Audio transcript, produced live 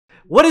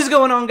What is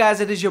going on, guys?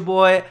 It is your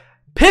boy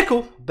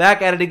Pickle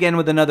back at it again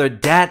with another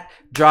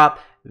Datdrop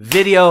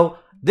video.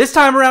 This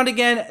time around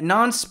again,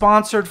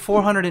 non-sponsored,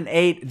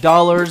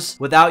 $408.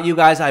 Without you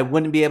guys, I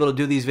wouldn't be able to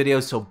do these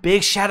videos. So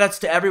big shout outs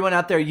to everyone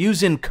out there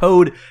using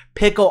code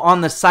PICKLE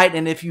on the site.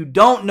 And if you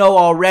don't know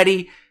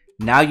already,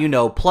 now you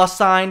know. +,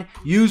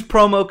 use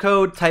promo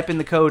code, type in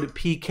the code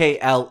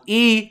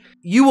PKLE.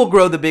 You will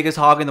grow the biggest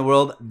hog in the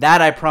world.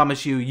 That I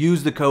promise you.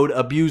 Use the code,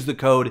 abuse the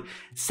code.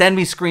 Send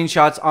me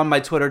screenshots on my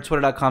Twitter,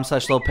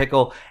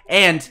 twitter.com/lilpickle.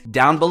 And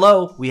down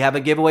below, we have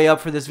a giveaway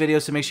up for this video,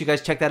 so make sure you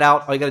guys check that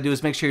out. All you gotta do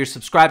is make sure you're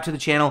subscribed to the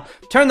channel,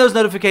 turn those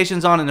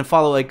notifications on, and then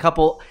follow a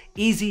couple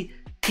easy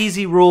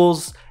peasy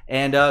rules.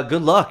 And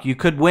good luck. You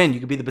could win.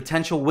 You could be the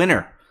potential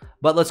winner.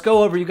 But let's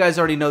go over, you guys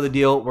already know the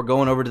deal. We're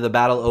going over to the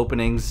battle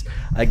openings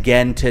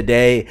again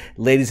today.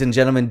 Ladies and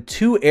gentlemen,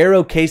 2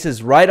 arrow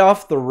cases right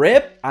off the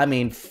rip. I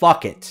mean,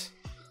 fuck it.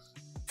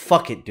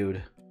 Fuck it,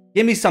 dude.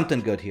 Give me something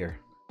good here.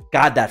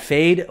 God, that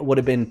fade would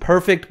have been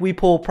perfect. We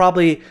pull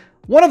probably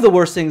one of the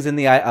worst things in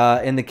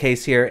the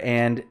case here,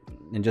 and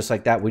just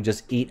like that, we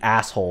just eat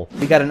asshole.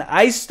 We got an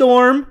ice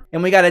storm,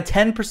 and we got a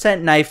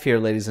 10% knife here,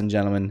 ladies and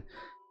gentlemen.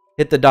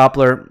 Hit the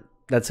Doppler.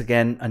 That's,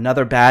 again,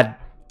 another bad...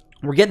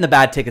 We're getting the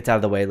bad tickets out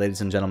of the way,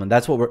 ladies and gentlemen.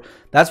 That's what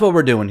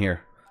we're doing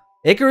here.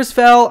 Icarus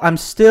fell. I'm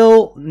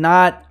still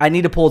not... I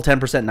need to pull a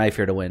 10% knife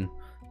here to win.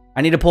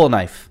 I need to pull a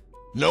knife.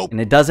 Nope.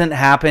 And it doesn't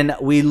happen.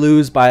 We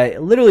lose by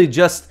literally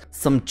just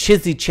some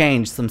chizzy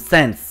change, some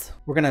cents.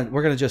 We're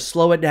gonna just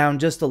slow it down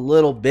just a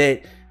little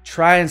bit.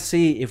 Try and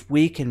see if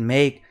we can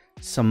make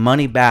some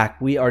money back.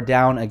 We are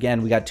down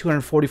again. We got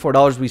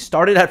 $244. We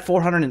started at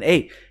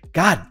 $408.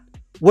 God,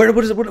 where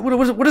does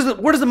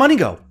the money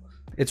go?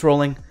 It's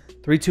rolling.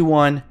 3, 2,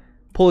 1.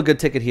 Pull a good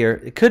ticket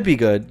here. It could be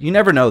good. You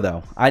never know,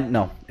 though.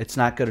 No, it's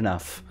not good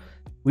enough.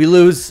 We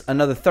lose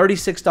another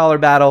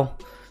 $36 battle.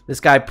 This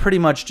guy pretty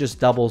much just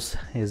doubles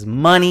his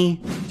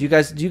money. Do you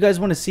guys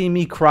want to see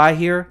me cry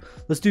here?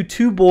 Let's do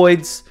 2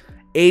 Boyds,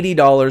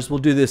 $80. We'll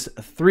do this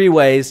 3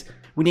 ways.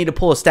 We need to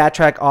pull a stat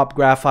track op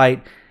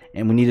graphite,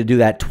 and we need to do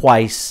that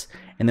twice,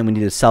 and then we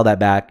need to sell that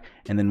back,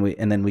 and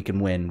then we can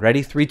win.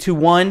 Ready? 3, 2,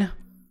 1.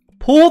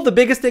 Pull the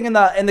biggest thing in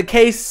the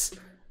case.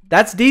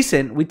 That's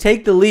decent. We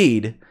take the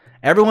lead.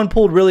 Everyone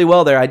pulled really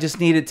well there. I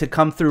just needed to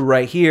come through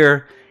right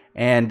here.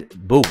 And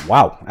boom.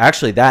 Wow.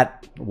 Actually,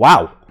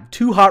 wow.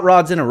 2 hot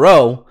rods in a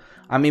row.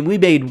 I mean, we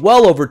made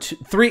well over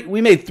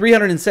we made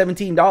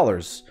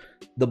 $317.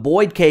 The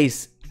Boyd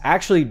case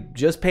actually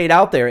just paid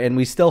out there, and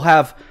we still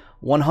have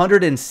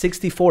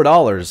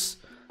 $164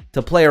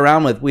 to play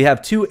around with. We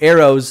have 2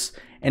 arrows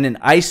and an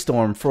ice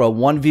storm for a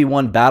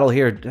 1v1 battle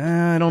here.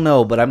 I don't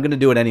know, but I'm going to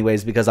do it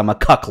anyways because I'm a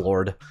cuck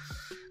lord.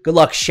 Good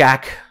luck,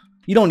 Shaq.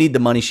 You don't need the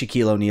money,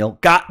 Shaquille O'Neal.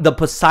 Got the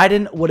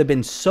Poseidon would have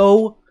been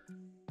so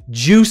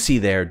juicy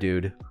there,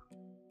 dude.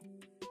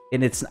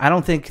 And I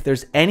don't think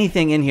there's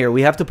anything in here.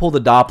 We have to pull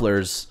the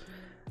Dopplers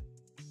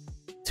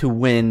to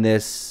win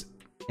this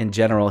in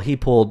general. He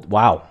pulled,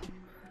 wow.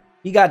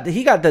 He got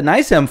the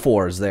nice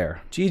M4s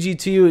there. GG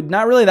to you.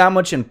 Not really that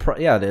much in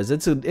yeah, it is.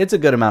 It's a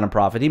good amount of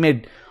profit. He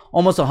made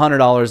almost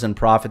 $100 in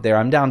profit there.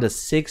 I'm down to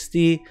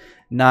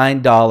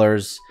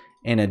 $69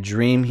 in a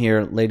dream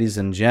here, ladies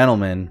and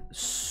gentlemen.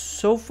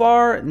 So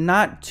far,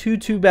 not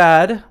too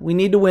bad. We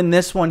need to win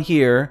this one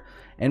here,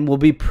 and we'll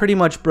be pretty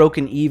much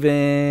broken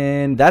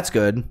even. That's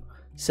good.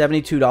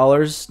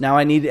 $72. Now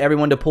I need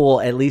everyone to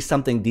pull at least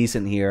something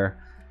decent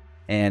here,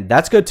 and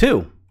that's good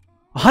too.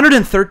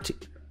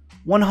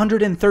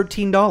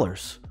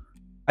 $113.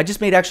 I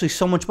just made actually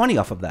so much money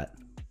off of that.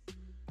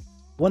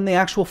 What in the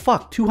actual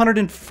fuck?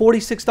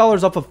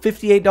 $246 off a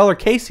 $58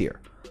 case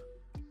here.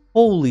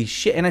 Holy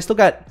shit. And I still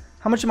got...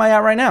 How much am I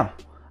at right now?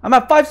 I'm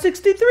at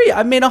 563.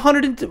 I made what,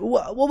 dude?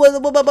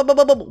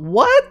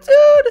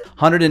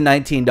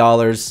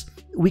 $119.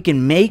 We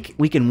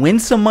can win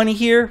some money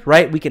here,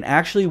 right? We can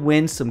actually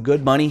win some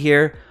good money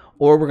here,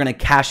 or we're gonna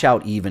cash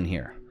out even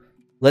here.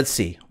 Let's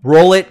see.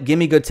 Roll it. Give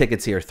me good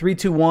tickets here. 3,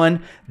 2,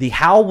 1. The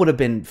howl would have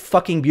been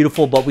fucking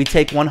beautiful, but we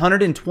take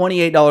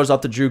 $128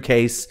 off the Drew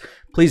case.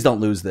 Please don't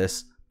lose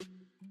this.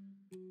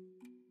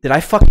 Did I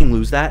fucking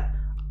lose that?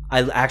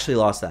 I actually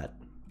lost that.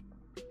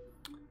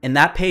 And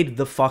that paid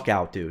the fuck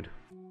out, dude.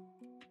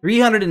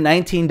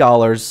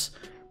 $319.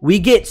 We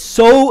get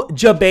so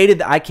jebaited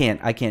that I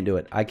can't do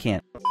it. I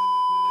can't.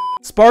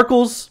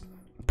 Sparkles,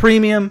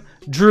 premium,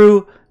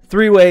 Drew,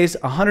 3 ways,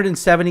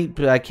 170.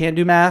 I can't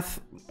do math.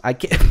 I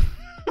can't.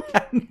 I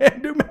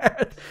can't do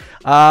math.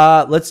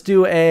 Let's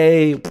do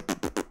a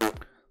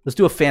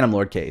Phantom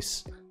Lord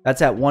case.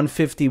 That's at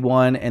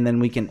 151, and then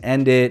we can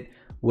end it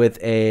with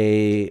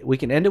a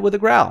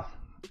growl.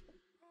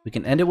 We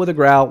can end it with a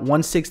growl.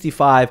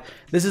 165.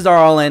 This is our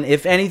all-in.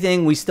 If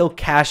anything, we still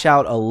cash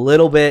out a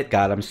little bit.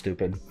 God, I'm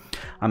stupid.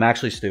 I'm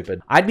actually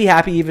stupid. I'd be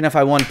happy even if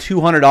I won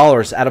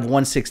 $200 out of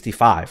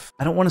 165.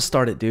 I don't want to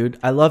start it, dude.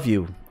 I love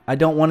you. I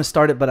don't want to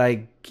start it, but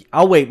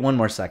I'll wait one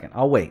more second.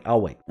 I'll wait.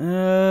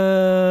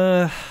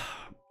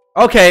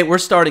 Okay, we're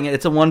starting it.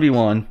 It's a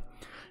 1v1.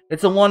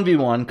 It's a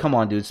 1v1. Come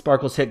on, dude.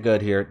 Sparkles hit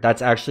good here.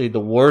 That's actually the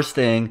worst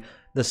thing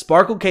The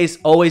sparkle case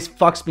always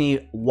fucks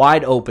me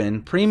wide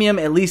open. Premium,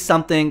 at least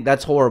something.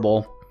 That's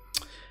horrible.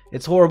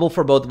 It's horrible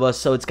for both of us,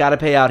 so it's got to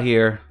pay out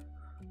here.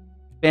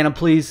 Phantom,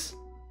 please.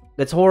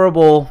 It's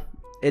horrible.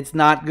 It's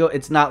not good.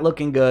 It's not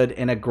looking good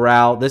in a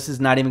growl. This is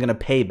not even going to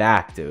pay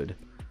back, dude.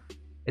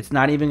 It's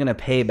not even going to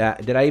pay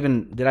back. Did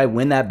I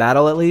win that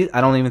battle at least?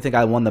 I don't even think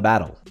I won the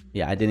battle.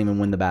 Yeah, I didn't even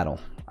win the battle.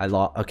 I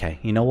lost. Okay,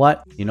 you know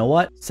what? You know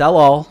what? Sell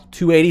all.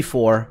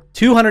 284.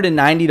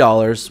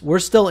 $290. We're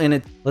still in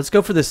it. Let's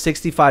go for the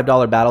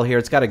 $65 battle here.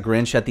 It's got a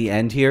Grinch at the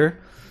end here.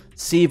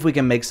 See if we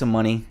can make some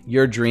money.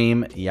 Your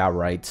dream. Yeah,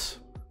 right.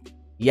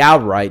 Yeah,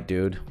 right,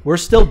 dude. We're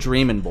still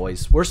dreaming,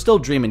 boys. We're still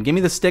dreaming. Give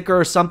me the sticker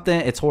or something.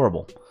 It's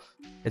horrible.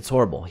 It's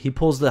horrible. He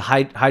pulls the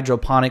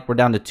hydroponic. We're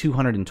down to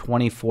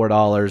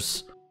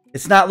 $224.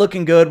 It's not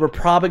looking good. We're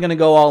probably going to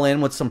go all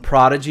in with some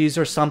prodigies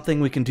or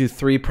something. We can do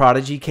 3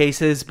 prodigy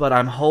cases, but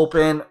I'm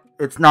hoping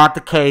it's not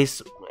the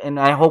case. And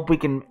I hope we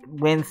can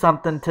win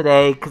something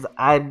today because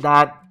I'm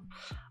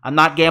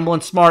not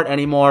gambling smart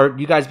anymore.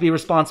 You guys be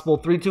responsible.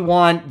 3, 2,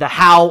 1. The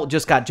Howl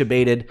just got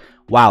debated.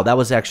 Wow, that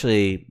was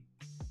actually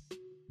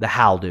the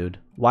Howl, dude.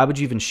 Why would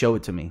you even show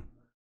it to me?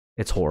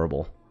 It's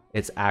horrible.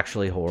 It's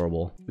actually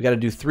horrible. We got to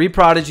do 3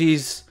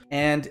 prodigies,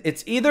 and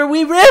it's either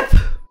we rip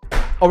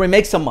or we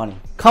make some money.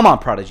 Come on,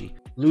 Prodigy.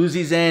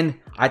 Luzy's in.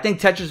 I think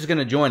Tetris is going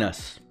to join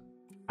us.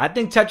 I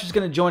think Tetris is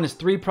going to join us.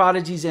 3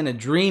 prodigies and a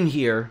dream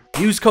here.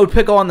 Use code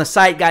PICKLE on the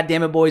site. God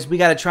damn it, boys. We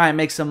got to try and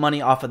make some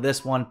money off of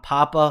this one.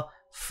 Papa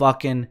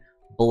fucking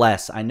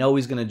bless. I know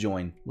he's going to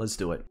join. Let's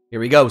do it.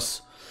 Here he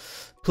goes.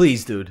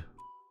 Please, dude.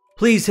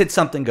 Please hit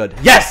something good.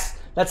 Yes!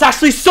 That's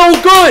actually so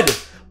good!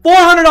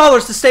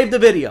 $400 to save the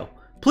video.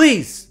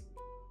 Please.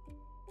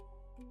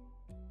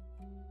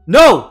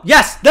 No!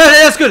 Yes!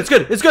 That's good. It's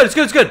good. It's good. It's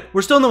good. It's good.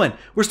 We're still in the win.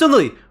 We're still in the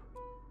lead.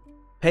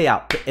 Pay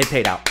out. It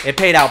paid out. It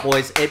paid out,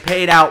 boys. It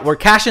paid out. We're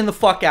cashing the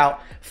fuck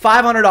out.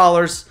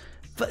 $500.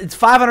 It's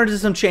 500 and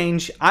some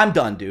change. I'm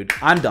done, dude.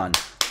 I'm done.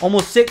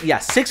 Almost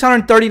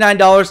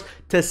 $639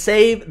 to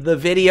save the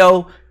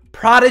video.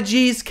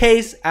 Prodigy's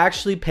case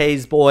actually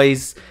pays,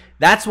 boys.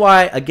 That's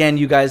why, again,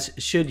 you guys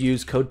should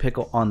use code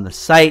PICKLE on the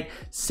site.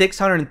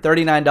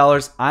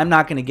 $639. I'm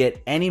not going to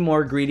get any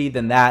more greedy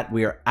than that.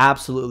 We are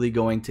absolutely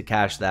going to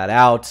cash that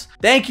out.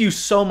 Thank you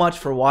so much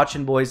for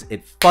watching, boys.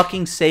 It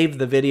fucking saved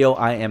the video.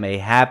 I am a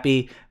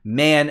happy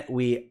man.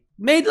 We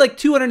made like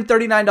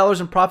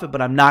 $239 in profit,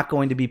 but I'm not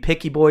going to be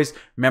picky, boys.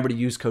 Remember to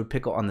use code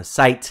PICKLE on the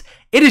site.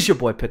 It is your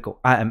boy Pickle.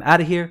 I am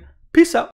out of here. Peace out.